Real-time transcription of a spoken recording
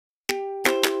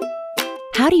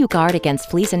How do you guard against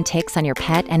fleas and ticks on your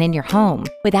pet and in your home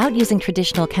without using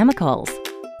traditional chemicals?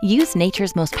 Use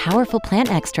nature's most powerful plant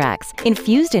extracts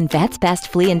infused in Vet's Best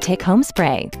Flea and Tick Home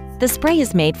Spray. The spray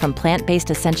is made from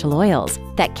plant-based essential oils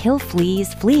that kill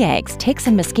fleas, flea eggs, ticks,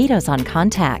 and mosquitoes on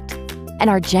contact. And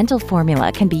our gentle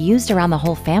formula can be used around the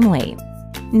whole family.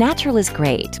 Natural is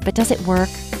great, but does it work?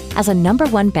 As a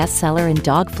 #1 bestseller in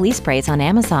dog flea sprays on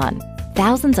Amazon,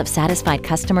 thousands of satisfied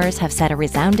customers have said a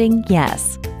resounding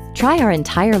yes. Try our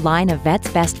entire line of Vet's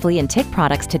Best Flea and Tick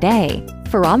products today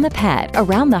for on the pet,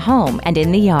 around the home, and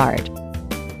in the yard.